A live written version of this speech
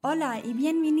Hola y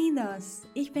bienvenidos!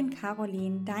 Ich bin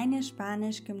Caroline, deine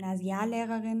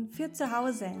Spanisch-Gymnasiallehrerin für zu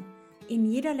Hause. In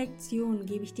jeder Lektion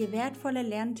gebe ich dir wertvolle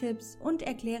Lerntipps und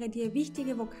erkläre dir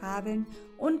wichtige Vokabeln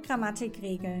und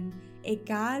Grammatikregeln,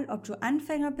 egal ob du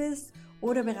Anfänger bist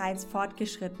oder bereits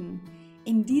fortgeschritten.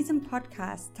 In diesem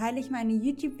Podcast teile ich meine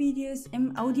YouTube-Videos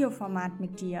im Audioformat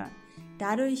mit dir.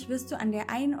 Dadurch wirst du an der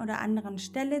einen oder anderen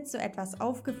Stelle zu etwas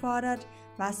aufgefordert,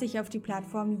 was sich auf die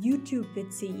Plattform YouTube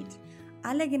bezieht.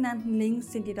 Alle genannten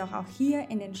Links sind jedoch auch hier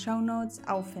in den Shownotes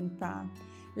auffindbar.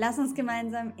 Lass uns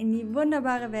gemeinsam in die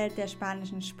wunderbare Welt der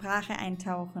spanischen Sprache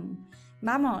eintauchen.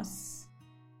 ¡Vamos!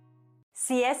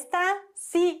 Siesta,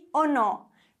 sí o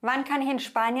no? Wann kann ich in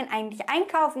Spanien eigentlich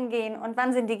einkaufen gehen und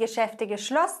wann sind die Geschäfte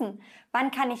geschlossen? Wann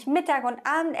kann ich Mittag- und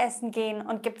Abendessen gehen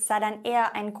und gibt es da dann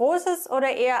eher ein großes oder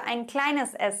eher ein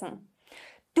kleines Essen?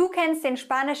 Du kennst den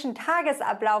spanischen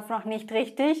Tagesablauf noch nicht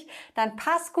richtig, dann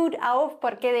pass gut auf,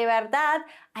 porque de verdad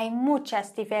hay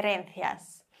muchas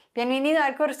diferencias. Bienvenido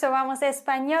al curso Vamos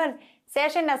Español. Sehr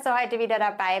schön, dass du heute wieder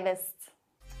dabei bist.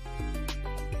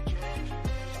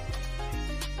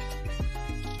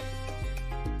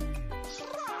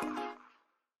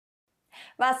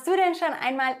 Warst du denn schon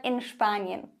einmal in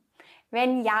Spanien?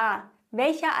 Wenn ja,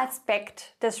 welcher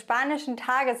Aspekt des spanischen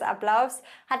Tagesablaufs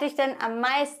hat dich denn am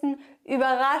meisten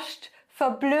überrascht,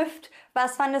 verblüfft?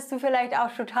 Was fandest du vielleicht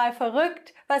auch total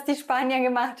verrückt, was die Spanier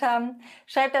gemacht haben?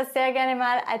 Schreib das sehr gerne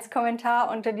mal als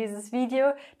Kommentar unter dieses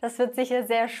Video. Das wird sicher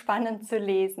sehr spannend zu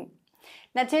lesen.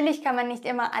 Natürlich kann man nicht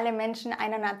immer alle Menschen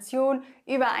einer Nation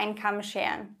über einen Kamm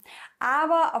scheren.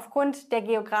 Aber aufgrund der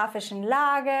geografischen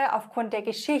Lage, aufgrund der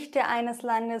Geschichte eines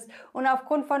Landes und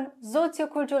aufgrund von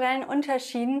soziokulturellen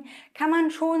Unterschieden kann man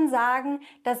schon sagen,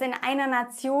 dass in einer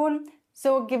Nation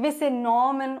so gewisse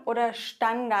Normen oder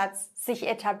Standards sich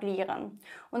etablieren.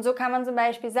 Und so kann man zum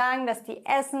Beispiel sagen, dass die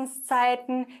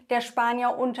Essenszeiten der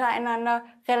Spanier untereinander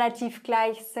relativ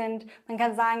gleich sind. Man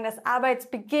kann sagen, dass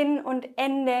Arbeitsbeginn und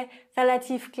Ende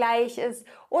relativ gleich ist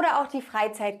oder auch die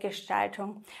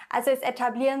Freizeitgestaltung. Also es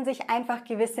etablieren sich einfach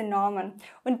gewisse Normen.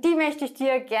 Und die möchte ich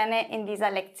dir gerne in dieser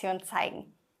Lektion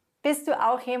zeigen. Bist du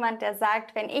auch jemand, der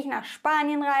sagt, wenn ich nach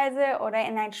Spanien reise oder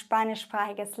in ein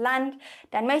spanischsprachiges Land,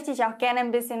 dann möchte ich auch gerne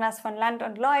ein bisschen was von Land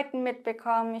und Leuten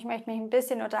mitbekommen. Ich möchte mich ein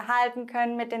bisschen unterhalten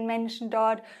können mit den Menschen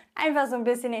dort, einfach so ein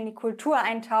bisschen in die Kultur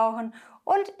eintauchen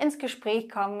und ins Gespräch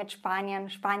kommen mit Spaniern,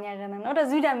 Spanierinnen oder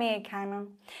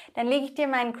Südamerikanern. Dann lege ich dir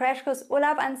meinen Crashkurs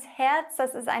Urlaub ans Herz.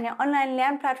 Das ist eine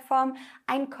Online-Lernplattform,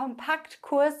 ein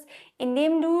Kompaktkurs, in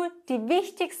dem du die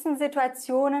wichtigsten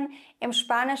Situationen im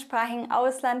spanischsprachigen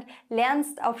Ausland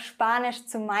lernst, auf Spanisch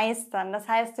zu meistern. Das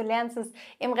heißt, du lernst es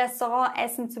im Restaurant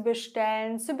Essen zu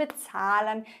bestellen, zu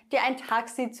bezahlen, dir ein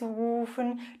Taxi zu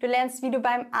rufen. Du lernst, wie du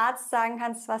beim Arzt sagen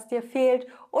kannst, was dir fehlt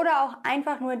oder auch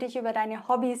einfach nur dich über deine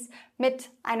Hobbys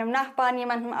mit einem Nachbarn,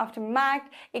 jemandem auf dem Markt,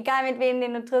 egal mit wem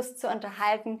den du triffst, zu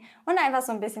unterhalten und einfach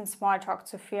so ein bisschen Smalltalk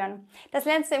zu führen. Das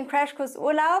lernst du im Crashkurs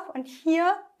Urlaub und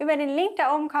hier über den Link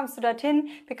da oben kommst du dorthin,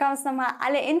 bekommst nochmal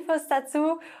alle Infos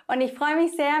dazu und ich freue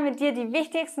mich sehr, mit dir die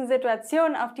wichtigsten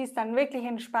Situationen, auf die es dann wirklich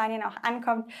in Spanien auch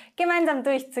ankommt, gemeinsam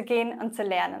durchzugehen und zu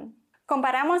lernen.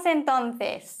 Comparamos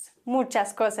entonces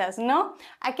muchas cosas, ¿no?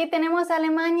 Aquí tenemos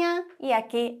Alemania y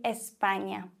aquí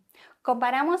España.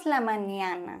 Comparamos la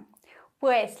mañana.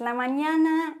 Pues la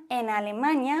mañana en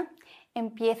Alemania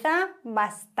empieza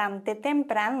bastante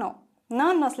temprano,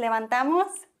 ¿no? Nos levantamos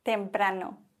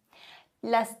temprano.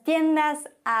 Las tiendas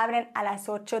abren a las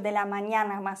 8 de la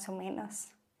mañana más o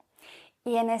menos.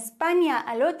 Y en España,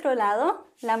 al otro lado,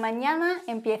 la mañana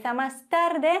empieza más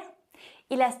tarde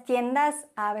y las tiendas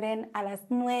abren a las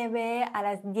 9, a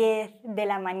las 10 de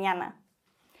la mañana.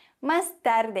 Más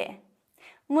tarde.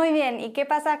 Muy bien, ¿y qué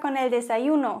pasa con el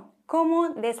desayuno? ¿Cómo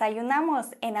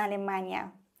desayunamos en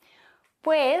Alemania?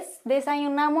 Pues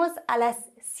desayunamos a las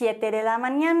 7 de la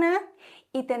mañana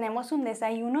y tenemos un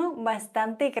desayuno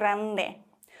bastante grande.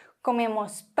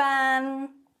 Comemos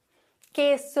pan,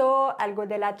 queso, algo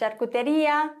de la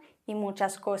charcutería y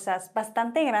muchas cosas,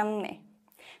 bastante grande.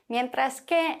 Mientras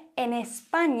que en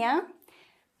España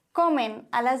comen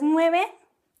a las 9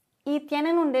 y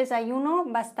tienen un desayuno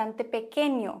bastante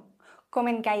pequeño.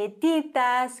 Comen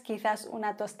galletitas, quizás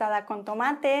una tostada con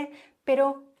tomate,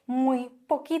 pero muy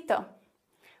poquito.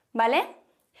 ¿Vale?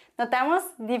 Notamos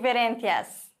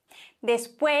diferencias.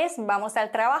 Después vamos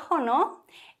al trabajo, ¿no?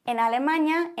 En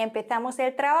Alemania empezamos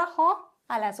el trabajo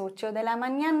a las 8 de la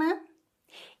mañana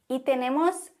y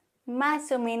tenemos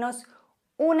más o menos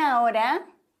una hora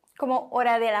como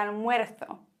hora del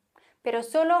almuerzo, pero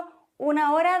solo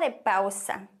una hora de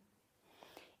pausa.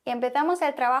 Y empezamos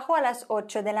el trabajo a las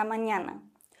 8 de la mañana.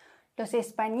 Los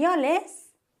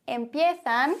españoles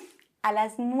empiezan a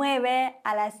las 9,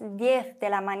 a las 10 de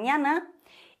la mañana.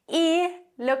 Y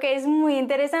lo que es muy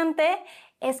interesante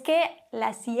es que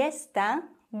la siesta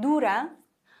dura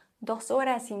 2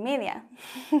 horas y media,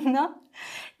 ¿no?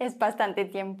 Es bastante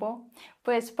tiempo.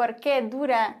 Pues ¿por qué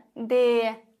dura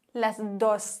de las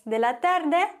 2 de la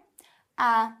tarde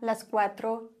a las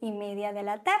 4:30 de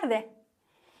la tarde?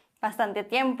 Bastante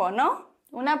tiempo, ¿no?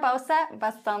 Una pausa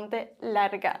bastante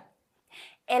larga.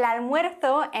 El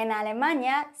almuerzo en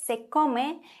Alemania se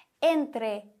come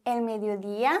entre el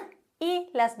mediodía y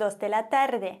las 2 de la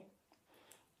tarde.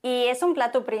 Y es un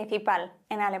plato principal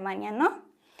en Alemania, ¿no?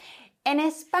 En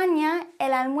España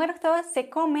el almuerzo se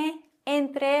come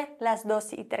entre las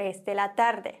 2 y 3 de la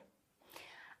tarde.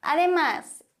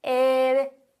 Además,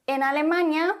 en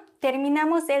Alemania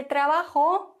terminamos el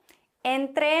trabajo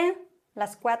entre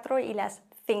las 4 y las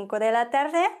 5 de la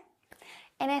tarde.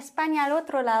 En España, al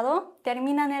otro lado,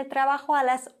 terminan el trabajo a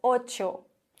las 8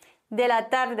 de la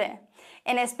tarde.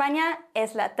 En España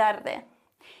es la tarde.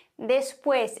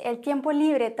 Después, el tiempo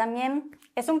libre también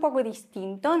es un poco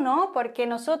distinto, ¿no? Porque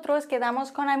nosotros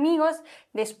quedamos con amigos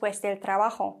después del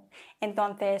trabajo.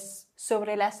 Entonces,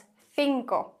 sobre las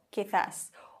 5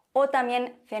 quizás. O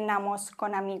también cenamos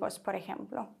con amigos, por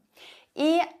ejemplo.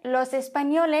 Y los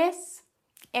españoles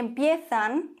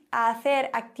empiezan a hacer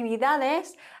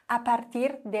actividades a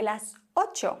partir de las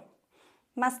 8.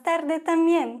 Más tarde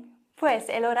también, pues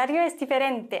el horario es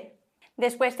diferente.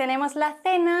 Después tenemos la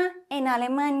cena en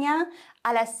Alemania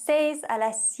a las 6, a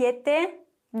las 7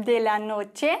 de la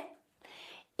noche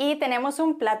y tenemos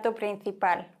un plato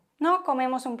principal. No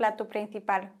comemos un plato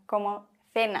principal como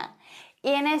cena.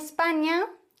 Y en España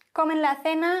comen la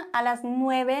cena a las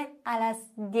 9, a las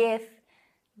 10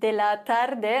 de la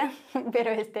tarde, pero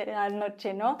es de la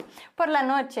noche, ¿no? Por la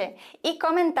noche. Y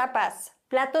comen tapas,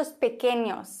 platos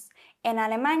pequeños. En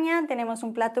Alemania tenemos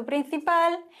un plato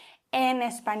principal, en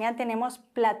España tenemos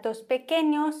platos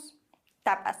pequeños,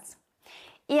 tapas.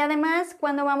 Y además,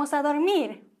 ¿cuándo vamos a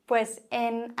dormir? Pues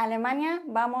en Alemania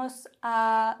vamos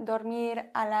a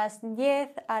dormir a las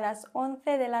 10, a las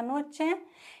 11 de la noche,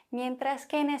 mientras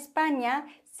que en España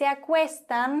se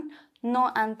acuestan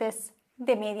no antes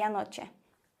de medianoche.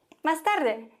 Más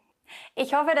tarde.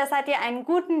 Ich hoffe, das hat dir einen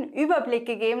guten Überblick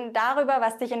gegeben darüber,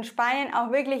 was dich in Spanien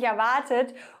auch wirklich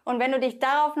erwartet. Und wenn du dich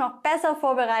darauf noch besser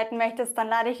vorbereiten möchtest, dann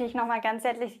lade ich dich nochmal ganz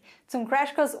herzlich zum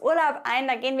Crashkurs Urlaub ein.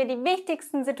 Da gehen wir die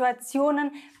wichtigsten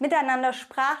Situationen miteinander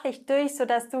sprachlich durch,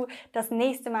 sodass du das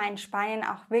nächste Mal in Spanien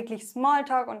auch wirklich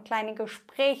Smalltalk und kleine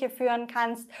Gespräche führen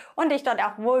kannst und dich dort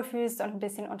auch wohlfühlst und ein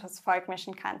bisschen unters Volk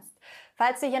mischen kannst.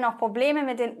 Falls du hier noch Probleme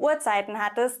mit den Uhrzeiten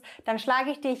hattest, dann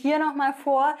schlage ich dir hier nochmal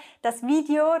vor, das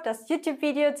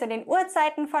YouTube-Video zu den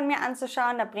Uhrzeiten von mir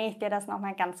anzuschauen. Da bringe ich dir das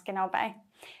nochmal ganz genau bei.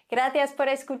 Gracias por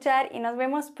escuchar y nos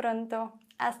vemos pronto.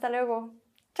 Hasta luego.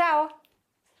 Ciao.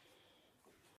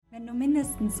 Wenn du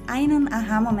mindestens einen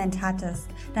Aha-Moment hattest,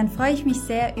 dann freue ich mich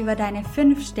sehr über deine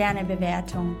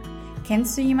 5-Sterne-Bewertung.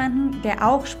 Kennst du jemanden, der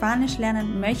auch Spanisch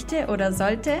lernen möchte oder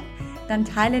sollte? Dann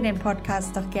teile den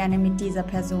Podcast doch gerne mit dieser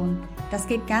Person. Das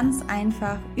geht ganz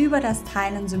einfach über das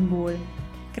Teilen-Symbol.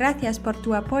 Gracias por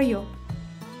tu apoyo.